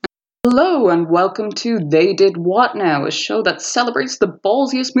Hello and welcome to They Did What Now, a show that celebrates the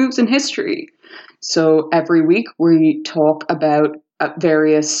ballsiest moves in history. So every week we talk about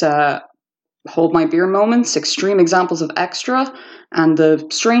various hold my beer moments, extreme examples of extra, and the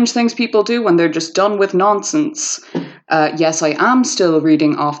strange things people do when they're just done with nonsense. Yes, I am still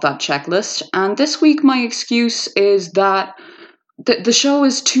reading off that checklist, and this week my excuse is that the show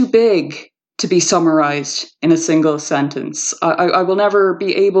is too big to be summarized in a single sentence. I will never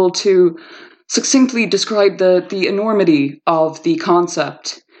be able to succinctly describe the enormity of the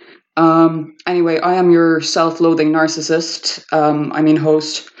concept. Anyway, I am your self-loathing narcissist,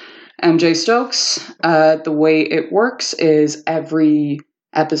 host, MJ Stokes. The way it works is every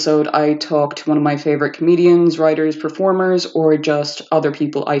episode I talk to one of my favorite comedians, writers, performers, or just other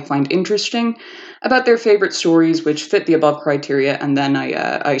people I find interesting about their favorite stories which fit the above criteria, and then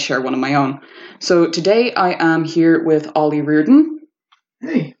I share one of my own. So today I am here with Ollie Reardon.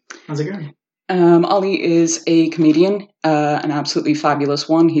 Hey, how's it going? Ollie is a comedian, an absolutely fabulous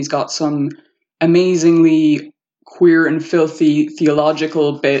one. He's got some amazingly queer and filthy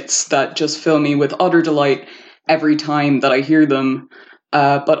theological bits that just fill me with utter delight every time that I hear them.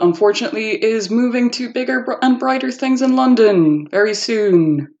 But unfortunately is moving to bigger and brighter things in London very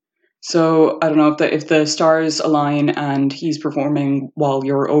soon. So I don't know if the stars align and he's performing while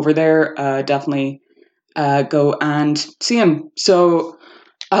you're over there. Definitely go and see him. So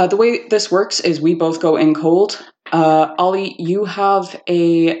the way this works is we both go in cold. Ollie, you have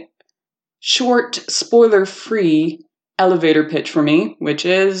a short, spoiler-free elevator pitch for me, which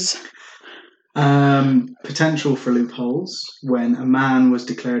is potential for loopholes when a man was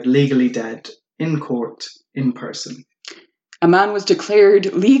declared legally dead in court in person. A man was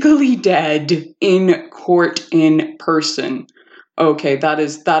declared legally dead in court in person. Okay, that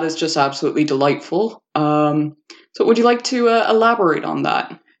is just absolutely delightful. So would you like to elaborate on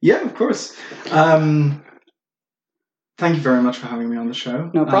that? Yeah, of course. Thank you very much for having me on the show.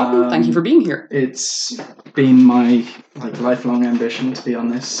 No problem. Thank you for being here. It's been my lifelong ambition to be on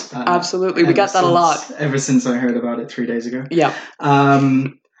this. Absolutely, we get that a lot. Ever since I heard about it 3 days ago. Yeah.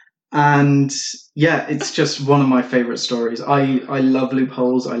 And yeah, it's just one of my favorite stories. I love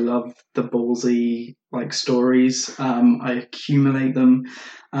loopholes. I love the ballsy stories. I accumulate them.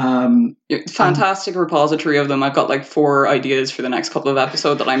 Fantastic repository of them. I've got 4 ideas for the next couple of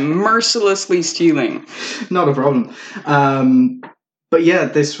episodes that I'm mercilessly stealing. Not a problem. But yeah,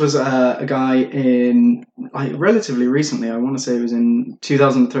 this was a guy in relatively recently. I want to say it was in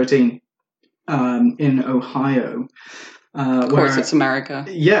 2013 in Ohio. Of course, it's America.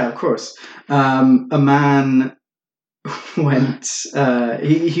 Yeah, of course. A man went.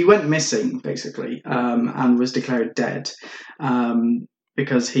 He went missing basically, and was declared dead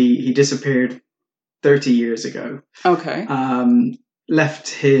because he disappeared 30 years ago. Okay. Left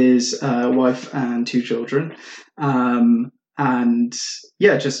his wife and 2 children, and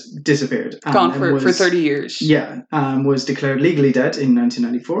yeah, just disappeared. Gone for 30 years. Yeah, was declared legally dead in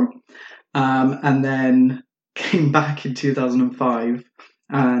 1994, and then came back in 2005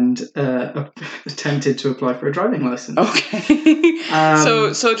 and attempted to apply for a driving license. Okay.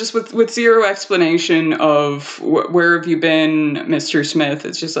 So just with zero explanation of where have you been, Mr. Smith?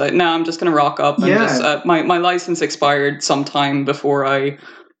 It's just no, I'm just going to rock up. And just, my license expired sometime before I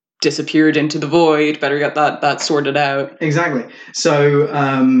disappeared into the void. Better get that sorted out. Exactly. So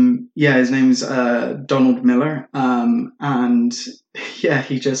his name's Donald Miller, and yeah,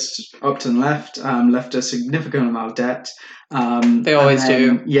 he just upped and left a significant amount of debt. They always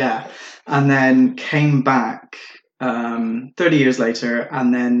do. Yeah, and then came back 30 years later,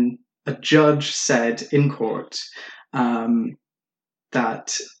 and then a judge said in court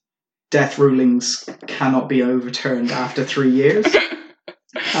that death rulings cannot be overturned after 3 years.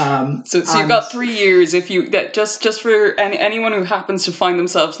 So you've got 3 years. If you just for anyone who happens to find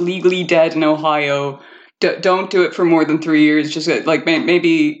themselves legally dead in Ohio, don't do it for more than 3 years. Just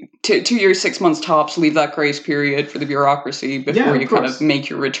maybe 2 years, 6 months tops. Leave that grace period for the bureaucracy before you kind of make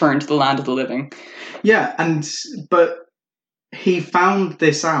your return to the land of the living. Yeah, but he found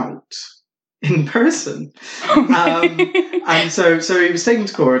this out in person, and so he was taken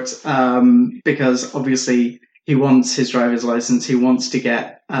to court because obviously he wants his driver's license. He wants to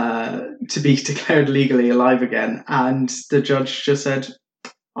get to be declared legally alive again, and the judge just said,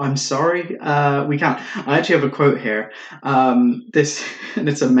 "I'm sorry, we can't." I actually have a quote here. And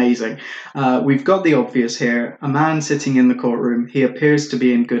it's amazing. We've got the obvious here. A man sitting in the courtroom. He appears to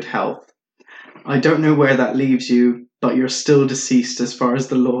be in good health. I don't know where that leaves you, but you're still deceased as far as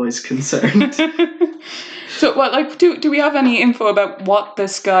the law is concerned. So, what, like, do we have any info about what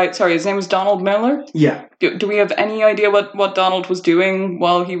this guy? Sorry, his name was Donald Miller. Yeah. Do we have any idea what Donald was doing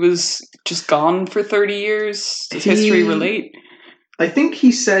while he was just gone for 30 years? Does history relate? I think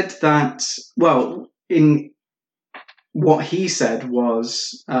he said that. Well, in what he said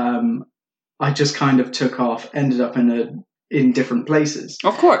was, I just kind of took off, ended up in different places.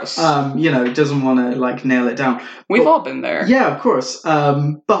 Of course. Doesn't want to like nail it down. We've all been there. Yeah, of course.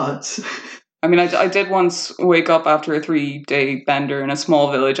 But I mean, I did once wake up after a 3-day bender in a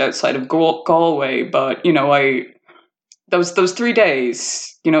small village outside of Galway, but those 3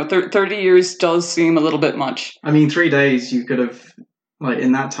 days, 30 years does seem a little bit much. I mean, 3 days you could have. Like,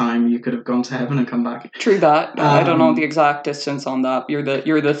 in that time, you could have gone to heaven and come back. True that. I don't know the exact distance on that. You're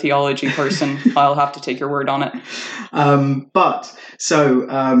the theology person. I'll have to take your word on it.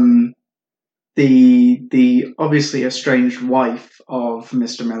 The obviously estranged wife of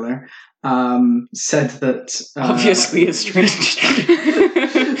Mr. Miller said that... obviously estranged.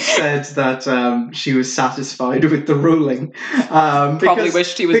 said that she was satisfied with the ruling. Probably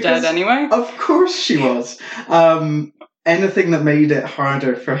wished he was dead anyway. Of course she was. Anything that made it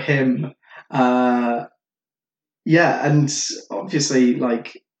harder for him. And obviously,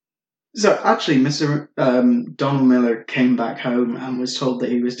 like... So, actually, Mr. Donald Miller came back home and was told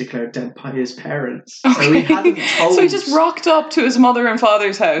that he was declared dead by his parents. Okay. So he hadn't told... So he just rocked up to his mother and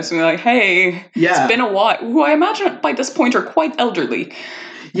father's house and was like, hey, It's been a while. Who I imagine by this point are quite elderly.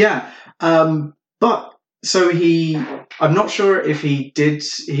 Yeah. But... So I'm not sure if he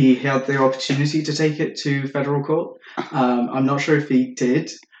had the opportunity to take it to federal court. I'm not sure if he did.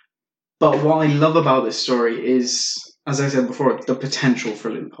 But what I love about this story is, as I said before, the potential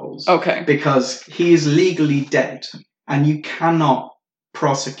for loopholes. Okay. Because he is legally dead, and you cannot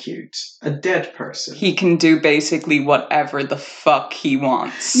prosecute a dead person. He can do basically whatever the fuck he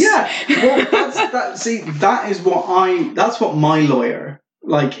wants. Yeah. Well, that's what my lawyer...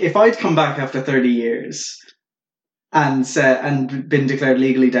 Like, if I'd come back after 30 years and been declared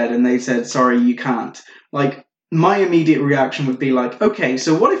legally dead and they said, sorry, you can't, like, my immediate reaction would be like, okay,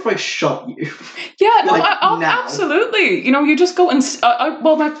 so what if I shot you? Yeah, no, absolutely. You just go and...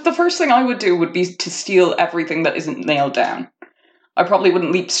 the first thing I would do would be to steal everything that isn't nailed down. I probably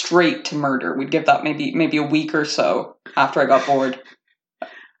wouldn't leap straight to murder. We'd give that maybe a week or so after I got bored.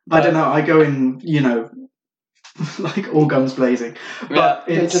 I don't know, I go in, like all guns blazing. But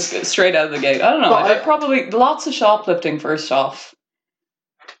it's just straight out of the gate. I don't know. I'd probably lots of shoplifting first off.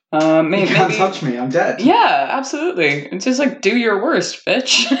 You can't touch me. I'm dead. Yeah, absolutely. It's just like, do your worst,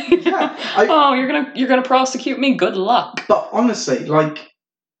 bitch. Yeah. You're gonna prosecute me. Good luck. But honestly, like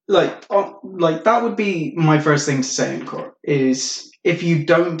that would be my first thing to say in court is, if you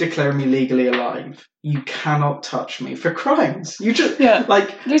don't declare me legally alive, you cannot touch me for crimes. You just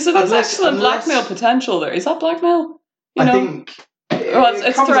there's excellent blackmail potential there. Is that blackmail? I think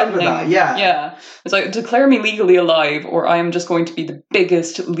it's threatening. That, yeah. It's like, declare me legally alive, or I am just going to be the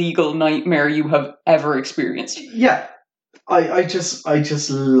biggest legal nightmare you have ever experienced. Yeah, I just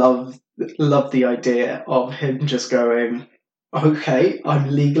love the idea of him just going, okay, I'm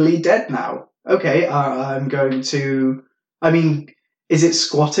legally dead now. Okay, I'm going to... I mean, is it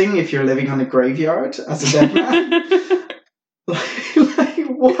squatting if you're living on a graveyard as a dead man? like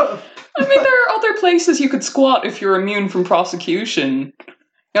what? I mean, there are other places you could squat if you're immune from prosecution.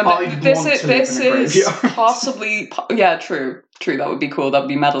 This is possibly... Yeah, true. That would be cool. That would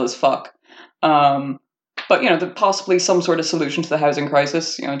be metal as fuck. But, possibly some sort of solution to the housing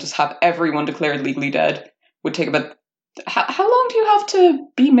crisis. Just have everyone declared legally dead. Would take about... How long do you have to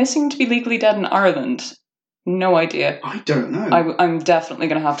be missing to be legally dead in Ireland? No idea. I don't know. I'm definitely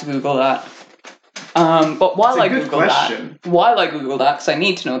going to have to Google that. But while I Google that, because I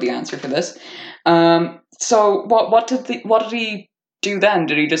need to know the answer for this. So what did he do then?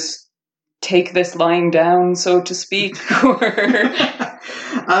 Did he just take this lying down, so to speak? I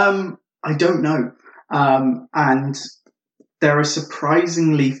don't know. And there are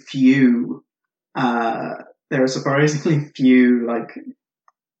surprisingly few.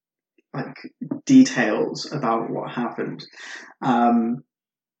 Like details about what happened.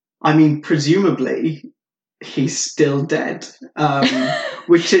 I mean, presumably he's still dead,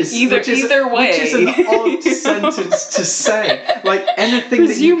 which is either way, which is an odd sentence to say. Like, anything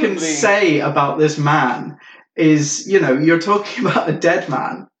that you can say about this man is, you're talking about a dead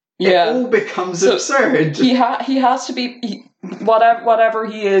man. Yeah, it all becomes absurd. He has to be. Whatever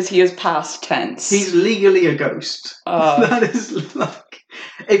he is past tense. He's legally a ghost. That is like,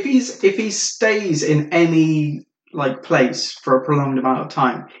 if he stays in any like place for a prolonged amount of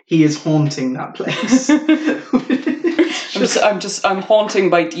time, he is haunting that place. I'm I'm haunting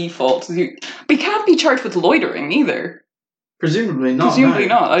by default. We can't be charged with loitering either. Presumably not. Presumably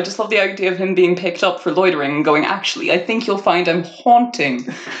no. not. I just love the idea of him being picked up for loitering and going, actually, I think you'll find I'm haunting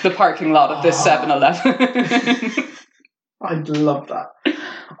the parking lot of this 7-Eleven. I'd love that.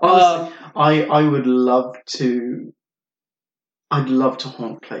 Honestly, I would love to. I'd love to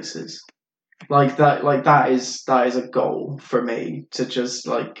haunt places like that. Like that is a goal for me to just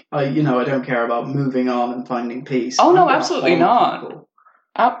like I don't care about moving on and finding peace. Oh no, absolutely not.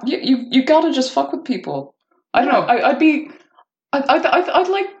 You gotta just fuck with people. I don't know. I'd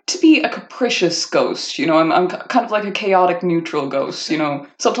like to be a capricious ghost. I'm kind of like a chaotic neutral ghost.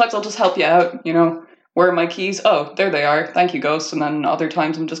 Sometimes I'll just help you out. Where are my keys? Oh, there they are. Thank you, ghost. And then other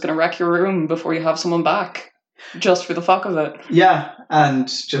times I'm just going to wreck your room before you have someone back. Just for the fuck of it. Yeah, and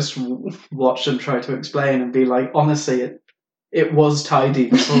just watch them try to explain and be like, honestly, it was tidy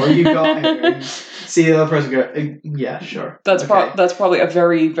before you got here. And see the other person go, yeah, sure. That's probably a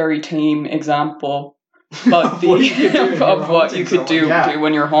very, very tame example of what you could do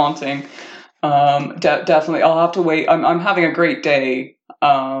when you're haunting. Definitely. I'll have to wait. I'm having a great day.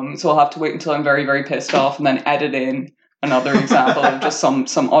 So I'll have to wait until I'm very, very pissed off and then edit in another example of just some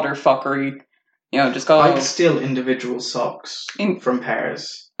utter fuckery. Just go. I'd steal individual socks from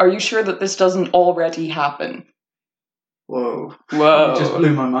pairs. Are you sure that this doesn't already happen? Whoa! It just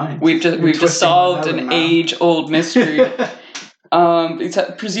blew my mind. We've just solved an age-old mystery. It's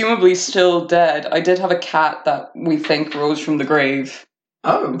presumably still dead. I did have a cat that we think rose from the grave.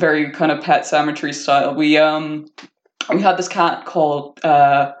 Oh, very kind of Pet Sematary style. We had this cat called,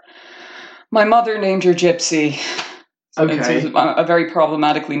 my mother named her Gypsy. Okay. It was a very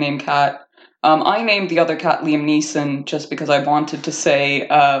problematically named cat. I named the other cat Liam Neeson just because I wanted to say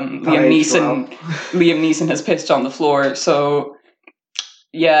Liam Neeson has pissed on the floor. So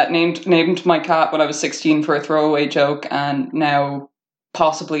yeah, named my cat when I was 16 for a throwaway joke, and now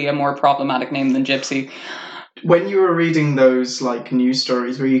possibly a more problematic name than Gypsy. When you were reading those like news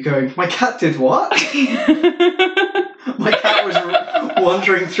stories, were you going, "My cat did what?" My cat was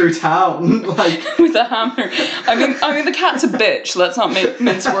wandering through town like with a hammer. I mean, the cat's a bitch. Let's not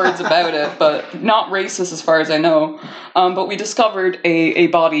mince words about it, but not racist as far as I know. But we discovered a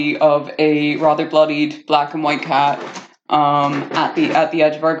body of a rather bloodied black and white cat at the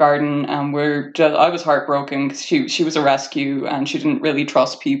edge of our garden, and I was heartbroken because she was a rescue and she didn't really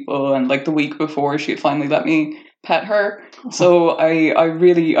trust people, and like the week before she had finally let me pet her. So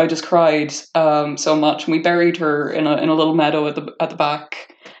I just cried so much, and we buried her in a little meadow at the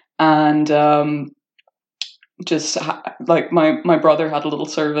back, and like my brother had a little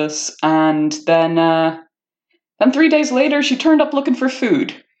service, and then 3 days later she turned up looking for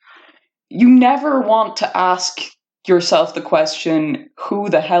food. You never want to ask yourself the question, who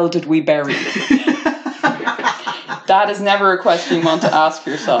the hell did we bury? That is never a question you want to ask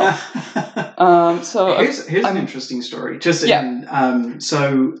yourself. So here's an interesting story. In I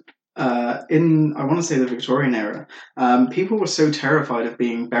want to say the Victorian era, people were so terrified of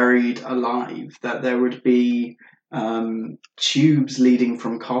being buried alive that there would be tubes leading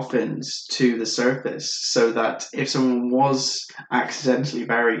from coffins to the surface, so that if someone was accidentally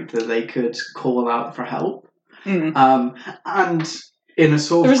buried, that they could call out for help. And in a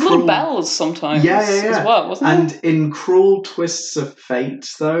sort there of was little bells sometimes, as well, wasn't there? And in cruel twists of fate,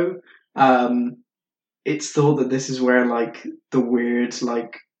 though, it's thought that this is where like the weird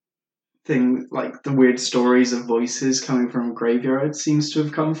the weird stories of voices coming from graveyards seems to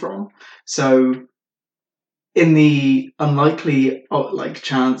have come from. So in the unlikely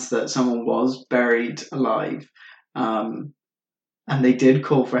chance that someone was buried alive, and they did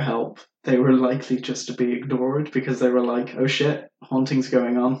call for help, they were likely just to be ignored because they were like, oh shit, haunting's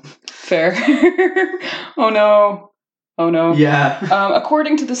going on. Fair. Oh no. Yeah.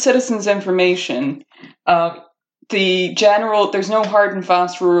 According to the Citizens' Information, there's no hard and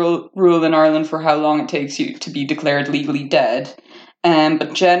fast rule in Ireland for how long it takes you to be declared legally dead.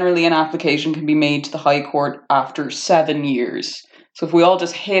 But generally an application can be made to the High Court after 7 years. So if we all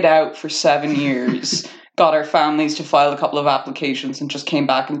just hid out for 7 years, got our families to file a couple of applications and just came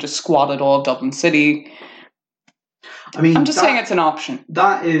back and just squatted all of Dublin City. I mean, I'm just saying it's an option.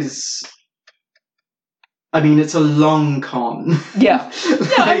 That is... it's a long con. Yeah.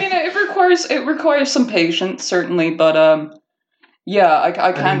 It requires some patience, certainly, but I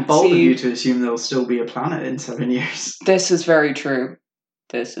can't bold see... of you to assume there'll still be a planet in 7 years. This is very true.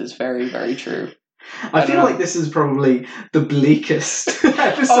 This is very, very true. I feel like this is probably the bleakest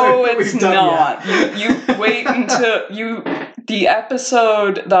episode that we've done not. Yet. You wait until the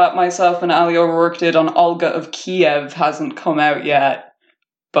episode that myself and Ali O'Rourke did on Olga of Kiev hasn't come out yet.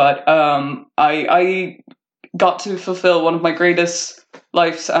 But I got to fulfill one of my greatest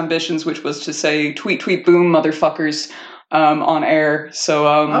life's ambitions, which was to say "tweet, tweet, boom, motherfuckers" on air. So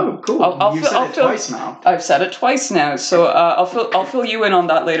oh, cool! You've said it twice now. I've said it twice now. So I'll fill you in on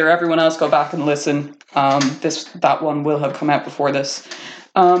that later. Everyone else, go back and listen. That one will have come out before this.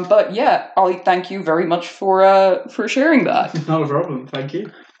 But yeah, Ollie, thank you very much for sharing that. Not a problem. Thank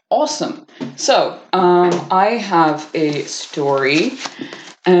you. Awesome. So I have a story.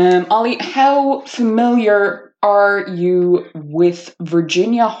 Ollie, how familiar are you with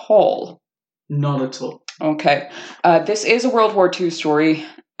Virginia Hall? Not at all. Okay. This is a World War II story.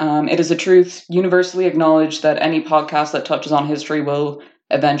 It is a truth universally acknowledged that any podcast that touches on history will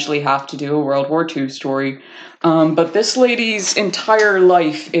eventually have to do a World War II story. But this lady's entire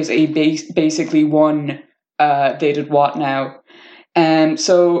life is basically one they did what now.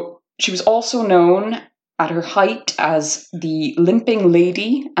 So she was also known at her height as the Limping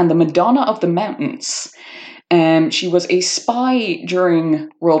Lady and the Madonna of the Mountains. She was a spy during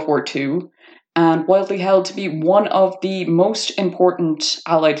World War II and widely held to be one of the most important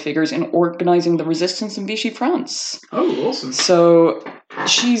Allied figures in organising the resistance in Vichy France. Oh, awesome. So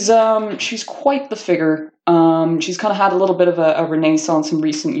she's quite the figure. She's kind of had a little bit of a renaissance in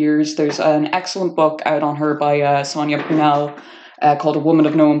recent years. There's an excellent book out on her by Sonia Prunell called A Woman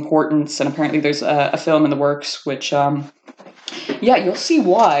of No Importance, and apparently there's a film in the works, which, you'll see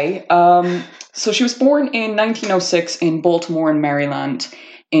why. So she was born in 1906 in Baltimore in Maryland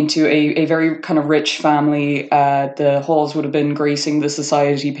into a very kind of rich family. The Halls would have been gracing the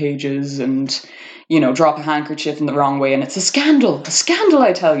society pages and, drop a handkerchief in the wrong way and it's a scandal,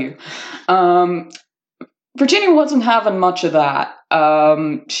 I tell you. Virginia wasn't having much of that.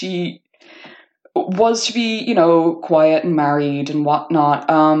 She was to be, quiet and married and whatnot.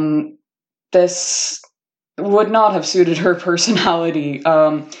 This would not have suited her personality.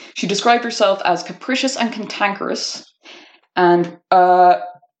 She described herself as capricious and cantankerous, and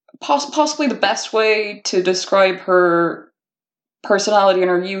possibly the best way to describe her personality in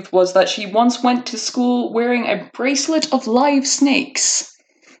her youth was that she once went to school wearing a bracelet of live snakes,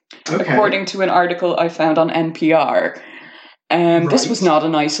 according to an article I found on NPR. Right. This was not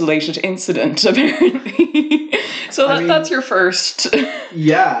an isolated incident, apparently. So that's your first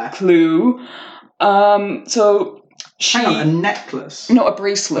clue. So hang on, a necklace? No, a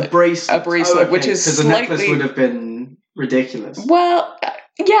bracelet. A bracelet, okay. Which is because a necklace would have been ridiculous. Well,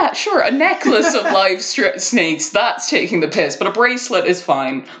 yeah, sure. A necklace of live snakes, that's taking the piss. But a bracelet is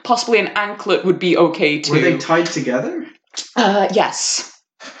fine. Possibly an anklet would be okay too. Were they tied together? Yes.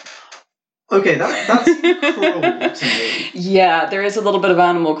 Okay, that's cruel to me. Yeah, there is a little bit of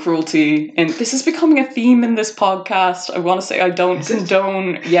animal cruelty, and this is becoming a theme in this podcast. I want to say I don't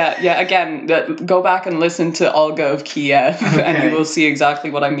condone. Yeah. Again, go back and listen to Olga of Kiev, and you will see exactly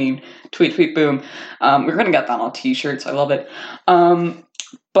what I mean. Tweet, tweet, boom. We're gonna get that on t-shirts. I love it.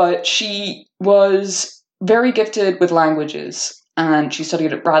 But she was very gifted with languages, and she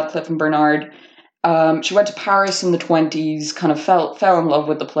studied at Radcliffe and Bernard. She went to Paris in the 1920s, kind of fell in love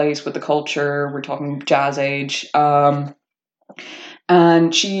with the place, with the culture. We're talking jazz age. And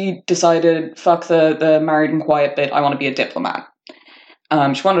she decided, fuck the married and quiet bit, I want to be a diplomat.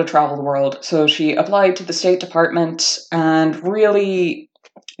 She wanted to travel the world. So she applied to the State Department and really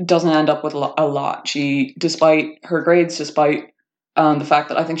doesn't end up with a lot. Despite her grades, despite the fact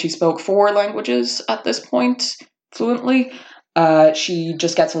that I think she spoke 4 languages at this point fluently, she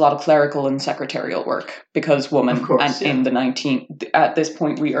just gets a lot of clerical and secretarial work because woman. Of course, and at this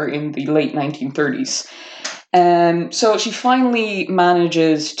point we are in the late 1930s. So she finally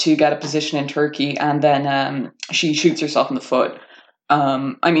manages to get a position in Turkey, and then she shoots herself in the foot.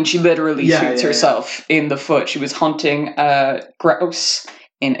 She literally shoots herself in the foot. She was hunting grouse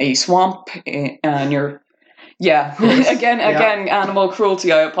in a swamp near. Yeah, again, animal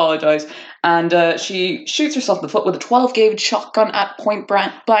cruelty, I apologize. And she shoots herself in the foot with a 12-gauge shotgun at point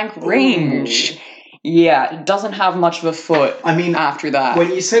blank range. Ooh. Yeah, it doesn't have much of a foot after that.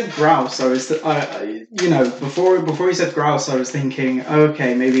 When you said grouse, I was, before you said grouse, I was thinking,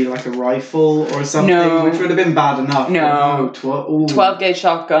 okay, maybe like a rifle or something, which would have been bad enough. No, 12-gauge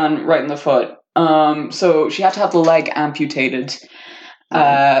shotgun right in the foot. So she had to have the leg amputated.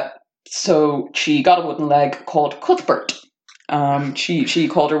 So she got a wooden leg called Cuthbert. She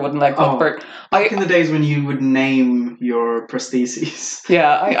called her wooden leg Cuthbert. Back in the days when you would name your prostheses.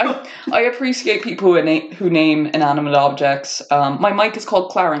 Yeah, I appreciate people who name inanimate objects. My mic is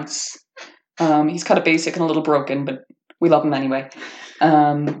called Clarence. He's kind of basic and a little broken, but we love him anyway.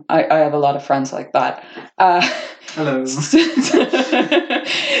 I have a lot of friends like that. Hello.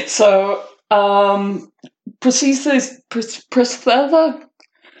 So, prosthesis,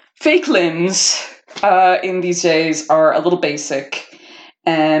 fake limbs. in these days are a little basic.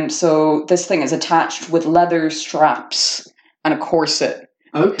 So this thing is attached with leather straps and a corset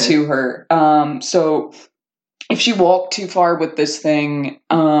to her. So if she walked too far with this thing,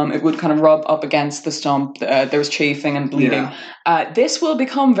 it would kind of rub up against the stump. There's chafing and bleeding. Yeah. This will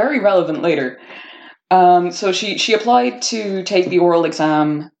become very relevant later. So she applied to take the oral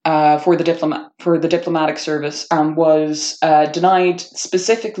exam for the diplomatic service and was denied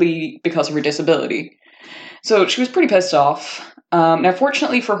specifically because of her disability. So she was pretty pissed off. Now,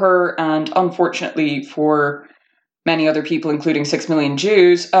 fortunately for her, and unfortunately for many other people, including 6 million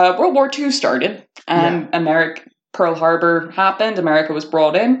Jews, World War II started, and Pearl Harbor happened. America was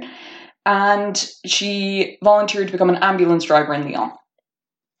brought in, and she volunteered to become an ambulance driver in Lyon.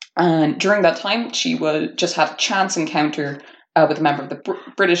 And during that time, she just had a chance encounter with a member of the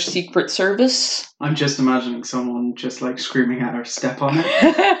British Secret Service. I'm just imagining someone just like screaming at her, "Step on it."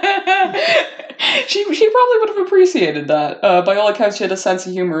 She probably would have appreciated that. By all accounts, she had a sense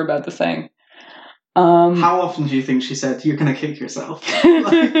of humor about the thing. How often do you think she said, "You're going to kick yourself"?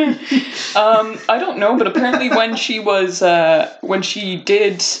 I don't know, but apparently when she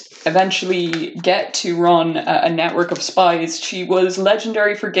did eventually get to run a network of spies, she was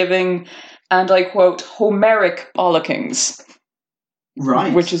legendary for giving, and I quote, Homeric bollockings.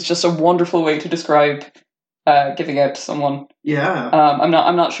 Right. Which is just a wonderful way to describe giving out to someone. Yeah. I'm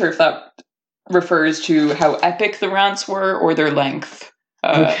not sure if that refers to how epic the rants were or their length.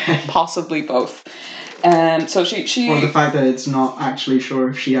 Possibly both. So she or the fact that it's not actually sure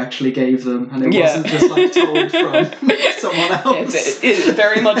if she actually gave them and it wasn't just like told from someone else. It's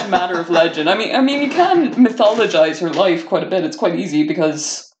very much a matter of legend. I mean you can mythologize her life quite a bit. It's quite easy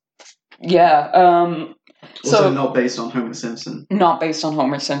because also not based on Homer Simpson. Not based on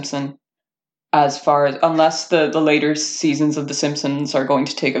Homer Simpson. As far as, unless the later seasons of The Simpsons are going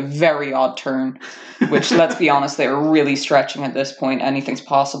to take a very odd turn, which, let's be honest, they are really stretching at this point. Anything's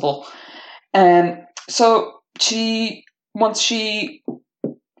possible. So once she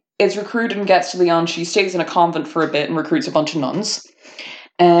is recruited and gets to Lyon, she stays in a convent for a bit and recruits a bunch of nuns,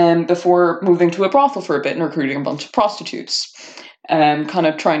 before moving to a brothel for a bit and recruiting a bunch of prostitutes. Kind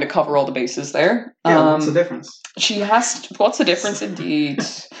of trying to cover all the bases there. Yeah, what's the difference? What's the difference indeed?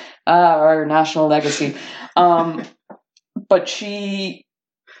 Our national legacy. But she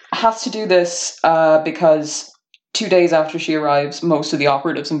has to do this because 2 days after she arrives, most of the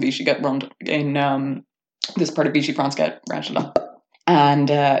operatives in Vichy get in this part of Vichy France get rounded up. And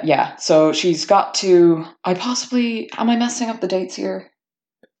so she's got to. Am I messing up the dates here?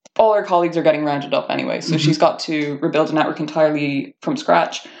 All her colleagues are getting rounded up anyway, so she's got to rebuild a network entirely from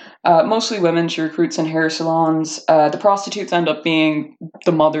scratch. Mostly women she recruits in hair salons. The prostitutes end up being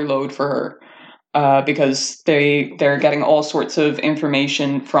the mother lode for her because they're getting all sorts of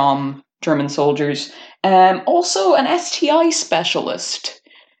information from German soldiers. Also an STI specialist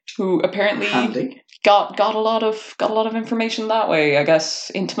who apparently got a lot of information that way. I guess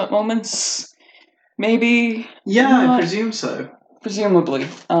intimate moments, maybe. Yeah, I presume so. Presumably.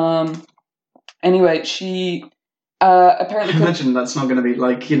 Anyway, she apparently. I imagine that's not going to be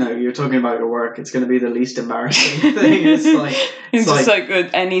like, you're talking about your work. It's going to be the least embarrassing thing. It's like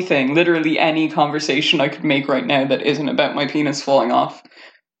anything, literally any conversation I could make right now that isn't about my penis falling off.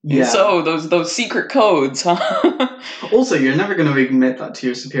 Yeah. So those secret codes, huh? Also, you're never going to admit that to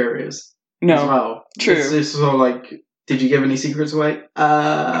your superiors. No. As well. True. It's sort of like, did you give any secrets away?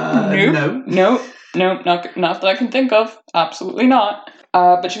 No. No, not that I can think of. Absolutely not.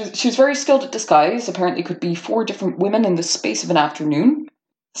 But she was very skilled at disguise. Apparently could be 4 different women in the space of an afternoon.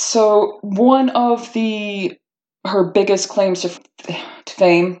 So one of her biggest claims to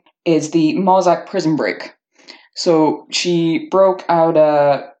fame is the Mossack prison break. So she broke out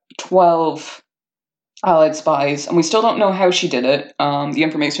 12 Allied spies, and we still don't know how she did it. The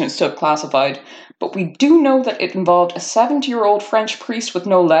information is still classified. But we do know that it involved a 70-year-old French priest with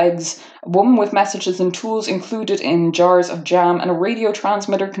no legs, a woman with messages and tools included in jars of jam, and a radio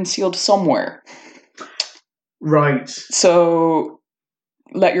transmitter concealed somewhere. Right. So,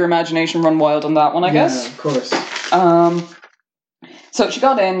 let your imagination run wild on that one, I guess. Yeah, of course. So she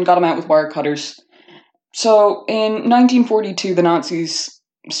got him out with wire cutters. So, in 1942, the Nazis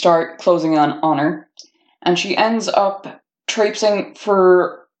start closing on her, and she ends up traipsing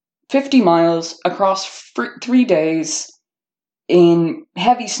for 50 miles across 3 days in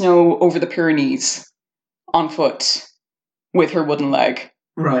heavy snow over the Pyrenees on foot with her wooden leg.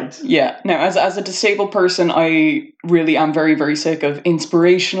 Right. Yeah. Now, as a disabled person, I really am very, very sick of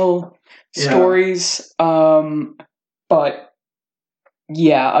inspirational stories. But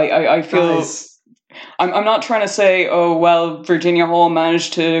yeah, I feel I'm not trying to say, oh, well, Virginia Hall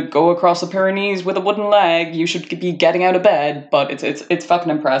managed to go across the Pyrenees with a wooden leg, you should be getting out of bed, but it's fucking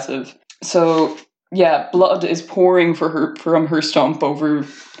impressive. So, yeah, blood is pouring from her stump over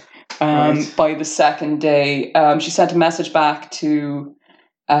by the second day. She sent a message back to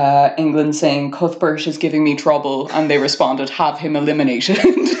England saying, Cuthbert is giving me trouble, and they responded, have him eliminated.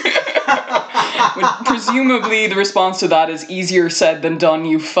 Presumably the response to that is easier said than done,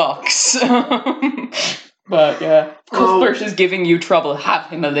 you fucks. But yeah, Cuthbert is giving you trouble, have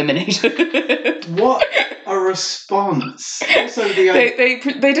him eliminated. What a response. Also, they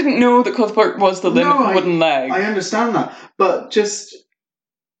didn't know that Cuthbert was the wooden leg. I understand that, but just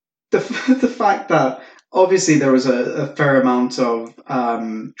the fact that obviously there was a fair amount of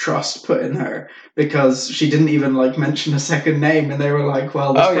trust put in her, because she didn't even mention a second name, and they were like,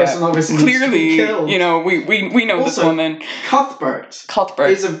 well, this person obviously clearly needs to be killed. You know, we know also, this woman. Cuthbert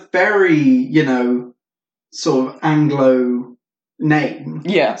is a very, sort of Anglo name.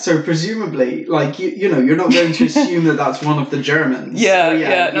 Yeah. So presumably, you're not going to assume that that's one of the Germans.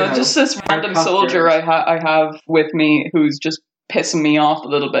 Just this random soldier I have with me who's just pissing me off a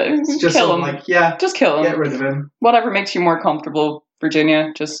little bit. Just kill him. Just kill him. Get rid of him. Whatever makes you more comfortable,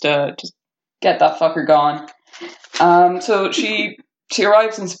 Virginia. Just get that fucker gone. So she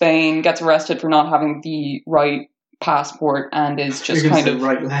arrives in Spain, gets arrested for not having the right passport, and is just kind of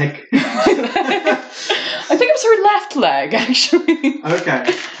right leg. I think it was her left leg, actually.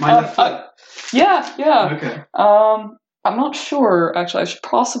 Okay, my left foot. Yeah. Okay. I'm not sure, actually. I should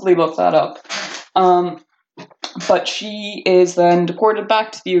possibly look that up. But she is then deported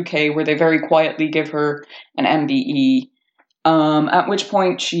back to the UK, where they very quietly give her an MBE. At which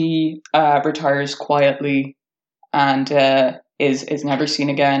point she retires quietly and is never seen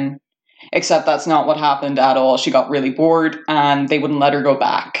again. Except that's not what happened at all. She got really bored, and they wouldn't let her go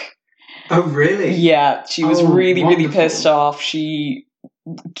back. Oh, really? Yeah, she was really pissed off. She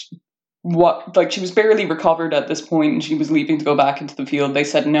was barely recovered at this point, and she was leaving to go back into the field. They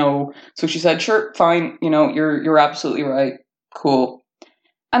said no, so she said, "Sure, fine. You're absolutely right. Cool."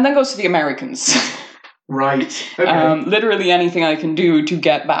 And then goes to the Americans. Right. Okay. Literally anything I can do to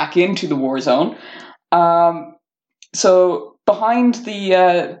get back into the war zone. So behind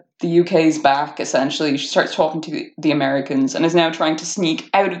the UK's back, essentially, she starts talking to the Americans and is now trying to sneak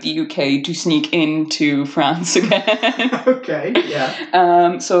out of the UK to sneak into France again. Okay,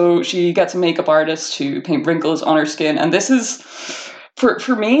 yeah. So she gets a makeup artist to paint wrinkles on her skin, and this is,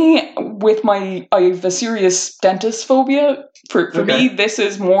 for me, I have a serious dentist phobia. For me, this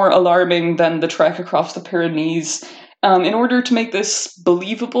is more alarming than the trek across the Pyrenees. In order to make this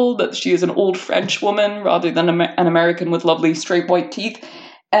believable, that she is an old French woman rather than an American with lovely straight white teeth,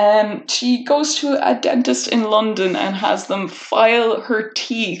 she goes to a dentist in London and has them file her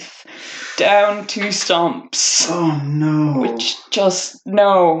teeth down to stumps. Oh no! Which just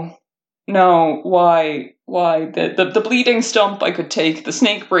why? The bleeding stump I could take, the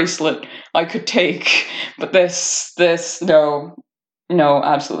snake bracelet I could take, but this no,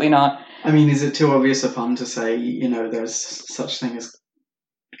 absolutely not. I mean, is it too obvious a pun to say there's such thing as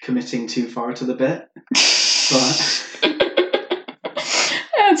committing too far to the bit? But.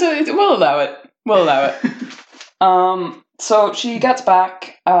 So we'll allow it. So she gets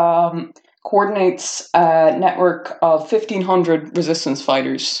back, coordinates a network of 1,500 resistance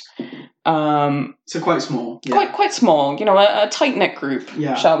fighters. So quite small. Yeah. Quite small. A tight-knit group,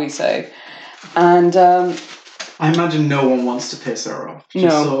 shall we say. And I imagine no one wants to piss her off.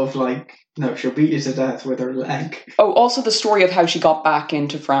 Just sort of no, she'll beat you to death with her leg. Oh, also the story of how she got back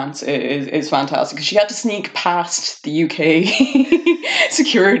into France is fantastic, because she had to sneak past the UK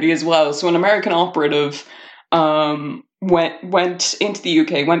security as well. So an American operative went into the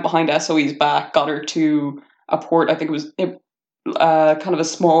UK, went behind SOE's back, got her to a port, I think it was kind of a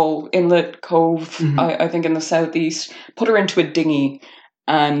small inlet cove, I think in the southeast, put her into a dinghy,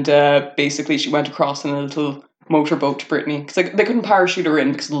 and basically she went across in a little motorboat to Brittany, because they couldn't parachute her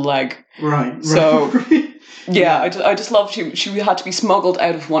in because of the leg. Right. So, yeah, I just love she had to be smuggled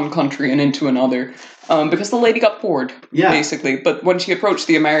out of one country and into another, because the lady got bored, basically. But when she approached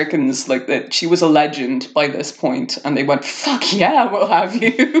the Americans, that she was a legend by this point, and they went, "Fuck yeah, we'll have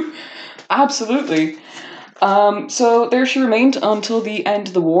you." Absolutely. So there she remained until the end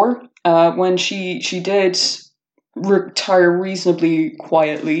of the war, when she did retire reasonably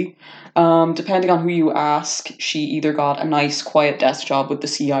quietly. Depending on who you ask, she either got a nice quiet desk job with the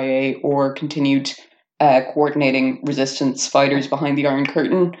CIA or continued coordinating resistance fighters behind the Iron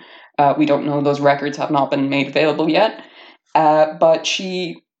Curtain. We don't know, those records have not been made available yet. But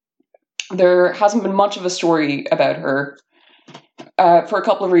there hasn't been much of a story about her. For a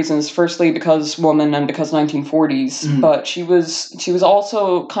couple of reasons. Firstly, because woman and because 1940s. But she was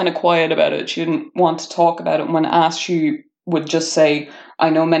also kind of quiet about it. She didn't want to talk about it. When asked, she would just say, "I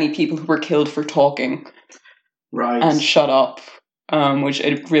know many people who were killed for talking." Right. And shut up, which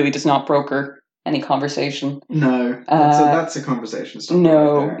it really does not broker any conversation. No, that's a conversation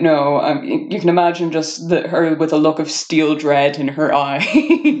starter. No. You can imagine just her with a look of steel dread in her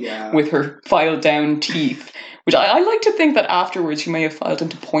eye, with her filed down teeth. Which I like to think that afterwards she may have filed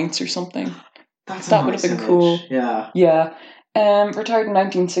into points or something. That would have been cool. Yeah. Yeah. Retired in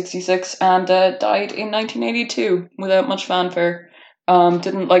 1966 and died in 1982 without much fanfare.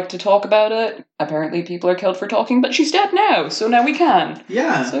 Didn't like to talk about it. Apparently people are killed for talking, but she's dead now, so now we can.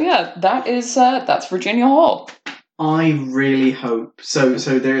 Yeah. So yeah, that's Virginia Hall. I really hope so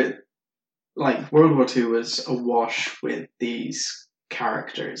there, like, World War II was awash with these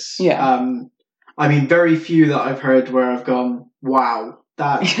characters. Yeah. I mean, very few that I've heard where I've gone, wow,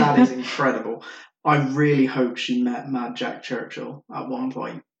 that is incredible. I really hope she met Mad Jack Churchill at one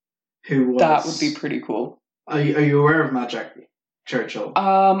point. That would be pretty cool. Are you aware of Mad Jack Churchill?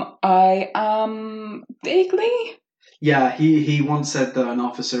 I am vaguely. Yeah, he once said that an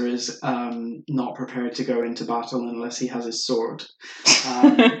officer is not prepared to go into battle unless he has his sword,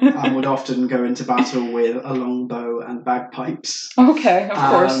 and would often go into battle with a longbow and bagpipes. Okay, of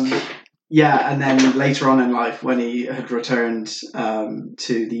course. Yeah, and then later on in life, when he had returned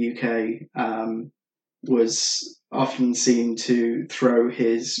to the UK, was often seen to throw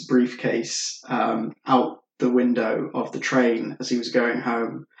his briefcase out the window of the train as he was going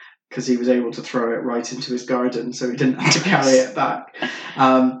home, because he was able to throw it right into his garden, so he didn't have to carry it back.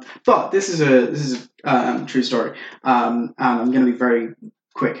 But this is a true story, and I'm going to be very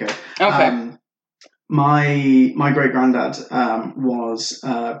quick here. Okay. My great granddad was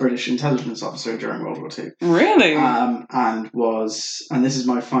a British intelligence officer during World War II. Really? And this is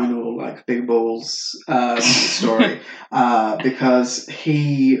my final big balls story, because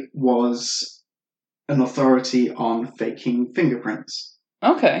he was an authority on faking fingerprints.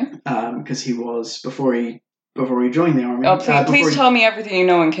 Okay. Because he was before he joined the army. Oh, please tell me everything you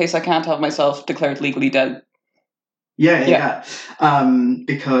know in case I can't have myself declared legally dead. Yeah.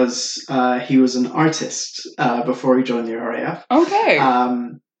 Because he was an artist before he joined the RAF. Okay.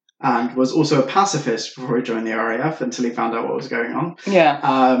 And was also a pacifist before he joined the RAF until he found out what was going on. Yeah.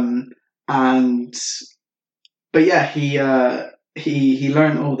 But yeah, he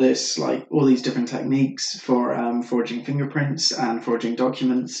learned all this, all these different techniques for forging fingerprints and forging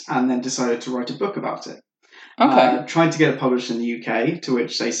documents, and then decided to write a book about it. Okay. Tried to get it published in the UK, to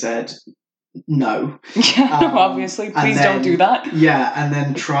which they said no. Yeah, obviously. Please don't do that. Yeah, and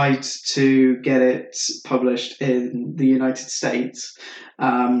then tried to get it published in the United States,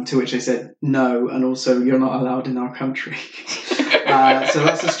 to which they said no, and also you're not allowed in our country. So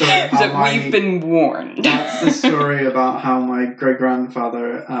that's the story. We've been warned. That's the story about how my great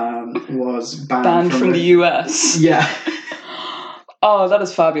grandfather was banned from the US. Yeah. Oh, that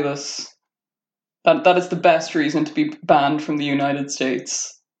is fabulous. That is the best reason to be banned from the United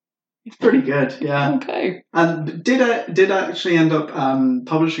States. It's pretty good, yeah. Okay. And did actually end up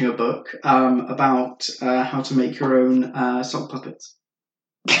publishing a book about how to make your own sock puppets.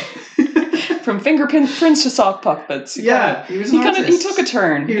 From fingerprints to sock puppets. Yeah, he was an artist. He took a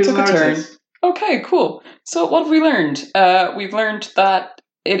turn. He took a turn. Okay, cool. So what have we learned? We've learned that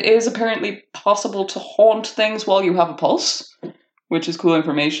it is apparently possible to haunt things while you have a pulse, which is cool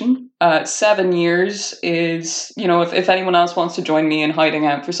information. 7 years is, if anyone else wants to join me in hiding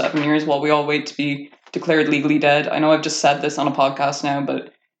out for 7 years while we all wait to be declared legally dead. I know I've just said this on a podcast now,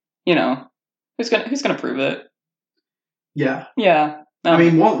 but, who's gonna prove it? Yeah. Yeah. I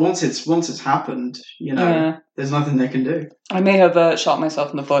mean, once it's happened, there's nothing they can do. I may have shot myself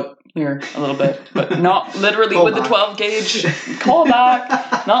in the foot here a little bit, but not literally with the 12 gauge. Call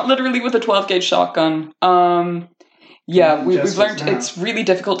back. Not literally with a 12 gauge shotgun. Yeah, we've learned it's really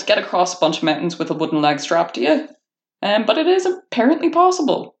difficult to get across a bunch of mountains with a wooden leg strapped to you, but it is apparently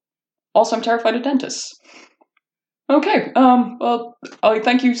possible. Also, I'm terrified of dentists. Okay, well, I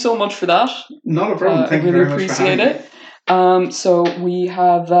thank you so much for that. Not a problem. Thank you very much for having me. So we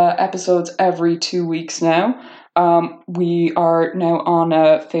have episodes every 2 weeks now. We are now on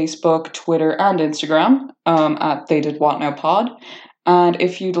Facebook, Twitter, and Instagram at They Did What Now Pod. And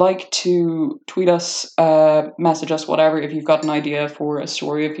if you'd like to tweet us, message us, whatever, if you've got an idea for a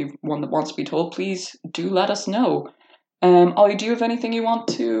story, if you've one that wants to be told, please do let us know. Ollie, do you have anything you want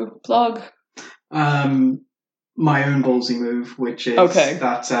to plug? My own ballsy move, which is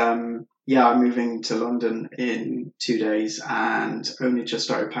that I'm moving to London in 2 days and only just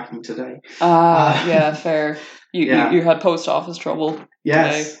started packing today. Yeah, fair. You had post office trouble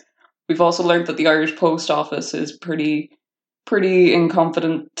Yes. today. We've also learned that the Irish Post Office is pretty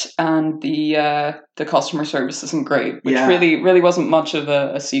incompetent, and the customer service isn't great, which really wasn't much of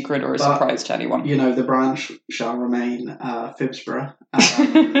a secret or a surprise to anyone. The branch shall remain Phibsborough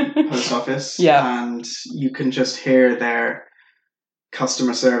Post Office, and you can just hear their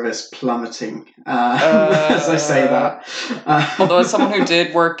customer service plummeting as I say that. Although, as someone who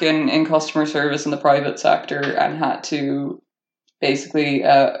did work in customer service in the private sector and had to basically,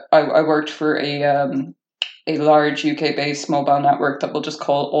 I worked for a large UK-based mobile network that will just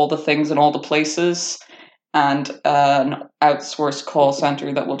call all the things in all the places, and an outsourced call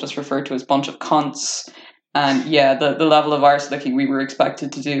center that will just refer to as bunch of cunts. And the level of arslicking we were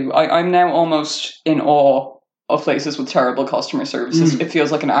expected to do. I'm now almost in awe of places with terrible customer services. It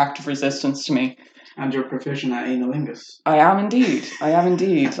feels like an act of resistance to me. And you're proficient at analingus. I am indeed.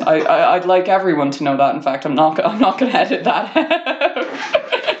 I'd like everyone to know that. In fact, I'm not going to edit that out.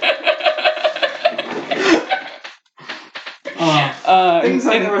 Things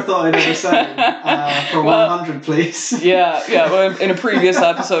I never thought I'd ever say. For 100, please. Yeah. Well, in a previous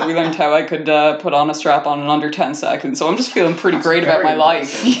episode, we learned how I could put on a strap on in under 10 seconds. So I'm just feeling pretty great about my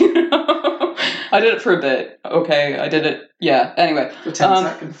life. I did it for a bit. Okay, I did it. Yeah. Anyway, for 10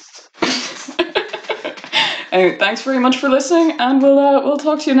 seconds. Anyway, thanks very much for listening, and we'll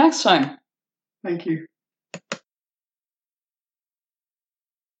talk to you next time. Thank you.